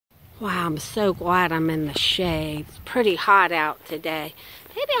Wow, I'm so glad I'm in the shade. It's pretty hot out today.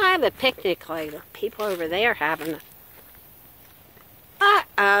 Maybe I'll have a picnic later. People over there having a...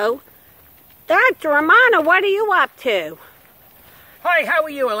 Uh-oh. Dr. Romano, what are you up to? Hi, how are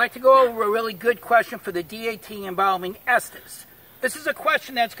you? I'd like to go over a really good question for the DAT involving esters. This is a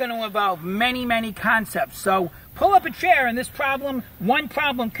question that's going to involve many, many concepts. So pull up a chair, and one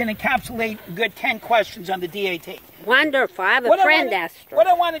problem can encapsulate a good 10 questions on the DAT. Wonderful. I have a friend, Ester. What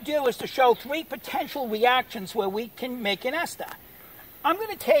I want to do is to show 3 potential reactions where we can make an ester. I'm going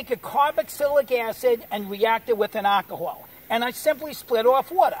to take a carboxylic acid and react it with an alcohol. And I simply split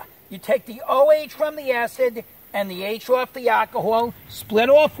off water. You take the OH from the acid and the H off the alcohol, split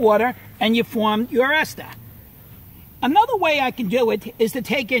off water, and you form your ester. Another way I can do it is to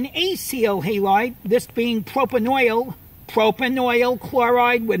take an acyl halide, this being propanoyl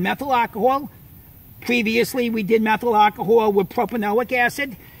chloride with methyl alcohol. Previously, we did methyl alcohol with propanoic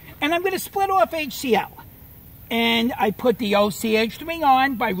acid. And I'm going to split off HCl. And I put the OCH3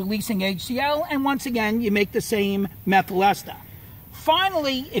 on by releasing HCl. And once again, you make the same methyl ester.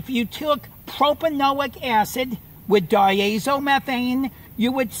 Finally, if you took propanoic acid with diazomethane,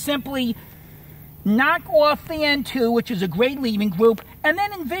 you would simply knock off the N2, which is a great leaving group, and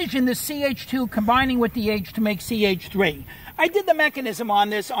then envision the CH2 combining with the H to make CH3. I did the mechanism on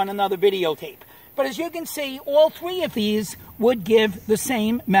this on another videotape. But as you can see, all 3 of these would give the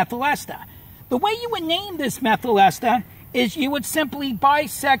same methyl ester. The way you would name this methyl ester is you would simply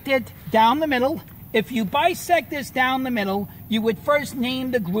bisect it down the middle. If you bisect this down the middle, you would first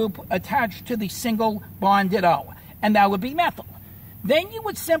name the group attached to the single bonded O, and that would be methyl. Then you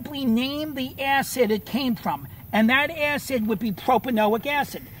would simply name the acid it came from, and that acid would be propanoic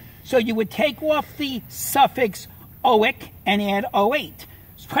acid. So you would take off the suffix oic and add O8.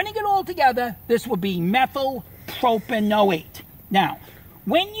 So putting it all together, this would be methyl propanoate. Now,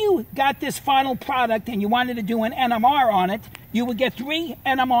 when you got this final product and you wanted to do an NMR on it, you would get 3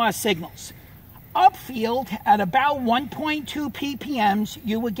 NMR signals. Upfield, at about 1.2 ppms,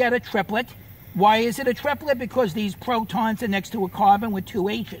 you would get a triplet. Why is it a triplet? Because these protons are next to a carbon with 2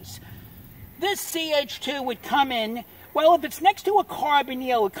 H's. This CH2 would come in, well, if it's next to a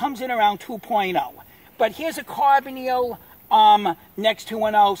carbonyl, it comes in around 2.0. But here's a carbonyl next to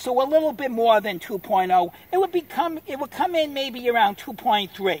an O, so a little bit more than 2.0. It would come in maybe around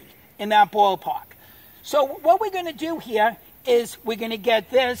 2.3 in that ballpark. So what we're going to do here is we're going to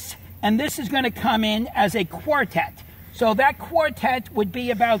get this, and this is going to come in as a quartet. So that quartet would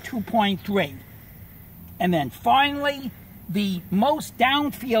be about 2.3. And then finally, the most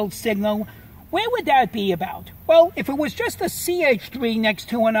downfield signal, where would that be about? Well, if it was just a CH3 next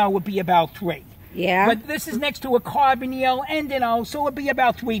to an O, it would be about 3. Yeah. But this is next to a carbonyl and an O, so it would be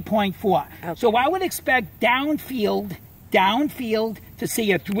about 3.4. Okay. So I would expect downfield to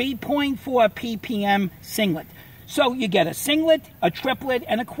see a 3.4 ppm singlet. So you get a singlet, a triplet,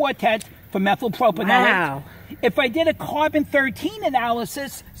 and a quartet for methylpropanoate. Wow. If I did a carbon-13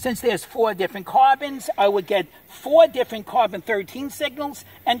 analysis, since there's 4 different carbons, I would get 4 different carbon-13 signals.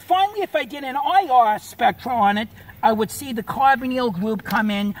 And finally, if I did an IR spectra on it, I would see the carbonyl group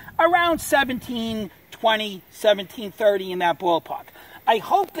come in around 1720, 1730 in that ballpark. I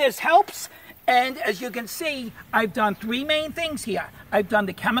hope this helps. And as you can see, I've done 3 main things here. I've done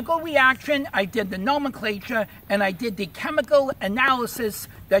the chemical reaction, I did the nomenclature, and I did the chemical analysis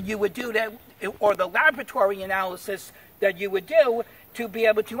that you would do, or the laboratory analysis that you would do to be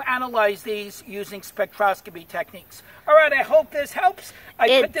able to analyze these using spectroscopy techniques. All right, I hope this helps.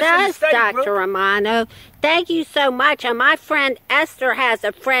 It does, Dr. Romano. Thank you so much. And my friend Esther has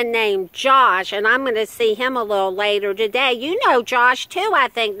a friend named Josh, and I'm going to see him a little later today. You know Josh, too, I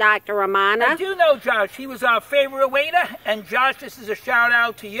think, Dr. Romano. I do know Josh. He was our favorite waiter. And Josh, this is a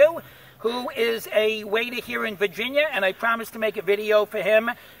shout-out to you, who is a waiter here in Virginia, and I promised to make a video for him.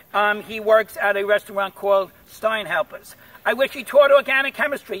 He works at a restaurant called Steinhelper's. I wish he taught organic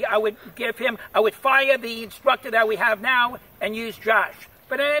chemistry. I would fire the instructor that we have now and use Josh.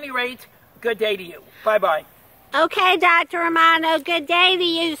 But at any rate, good day to you. Bye-bye. Okay, Dr. Romano, good day to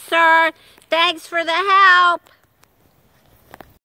you, sir. Thanks for the help.